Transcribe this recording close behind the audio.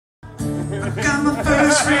Got my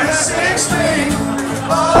first real 6-string,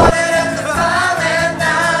 bought it at the 5 and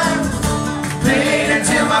 9. Played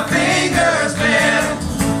until my fingers bled.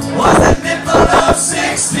 Was the nipple of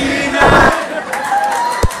 69?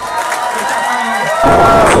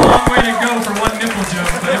 It's a long way to go for one nipple joke,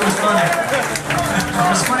 but it was funny. It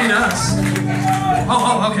was funny to us.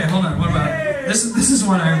 Oh, okay, hold on. What about this? This is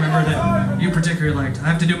one I remember that you particularly liked. I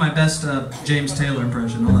have to do my best James Taylor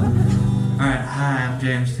impression. Hold on. All right, hi, I'm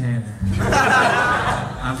James Taylor.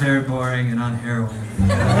 I'm very boring and on heroin.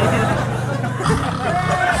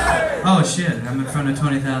 Oh shit, I'm in front of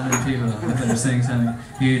 20,000 people. I better sing something.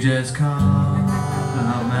 You just call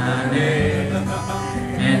out my name,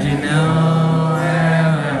 and you know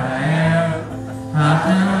where I am.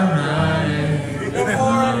 I'm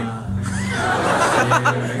running.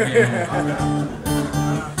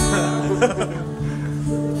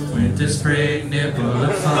 With this great nipple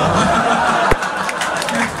of fun.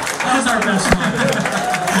 That was our best one.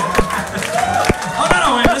 Oh no,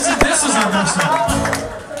 wait, this is our best one.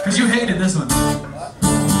 Because you hated this one. No,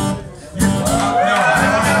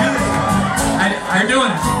 you're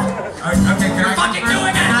doing it. Okay, can I fucking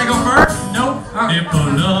doing it? Can I go first? Nope. Oh. Nipple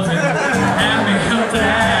loving, hand me up the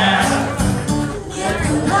ass.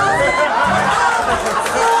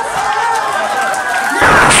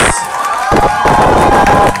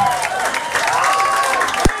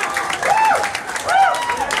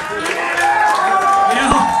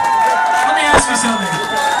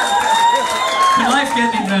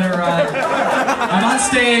 I'm on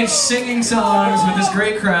stage singing songs with this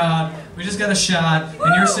great crowd. We just got a shot,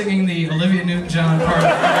 and you're singing the Olivia Newton-John part of it.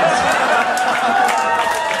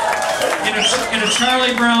 In a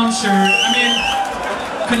Charlie Brown shirt. I mean,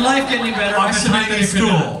 could life get any better? On the tiny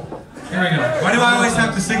stool. Here we go. Why do I always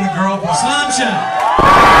have to sing the girl part? Slancha.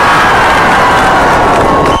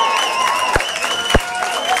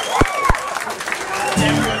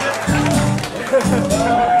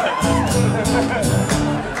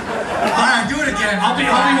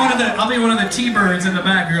 I'll be one of the T-birds in the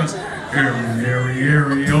back who goes, Harry, tell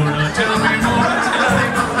me more,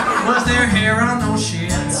 was there hair on those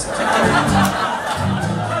shits?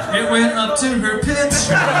 It went up to her pitch.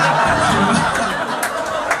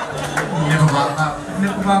 Nipple bop bop,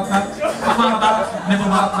 nipple bop bop, nipple bop bop, nipple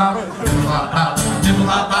bop bop, nipple bop bop, nipple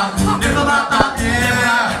bop bop, nipple bop bop,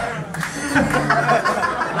 yeah.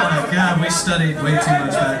 Oh my God, we studied way too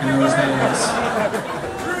much back in those days.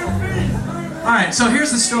 Alright, so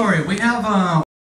here's the story. We have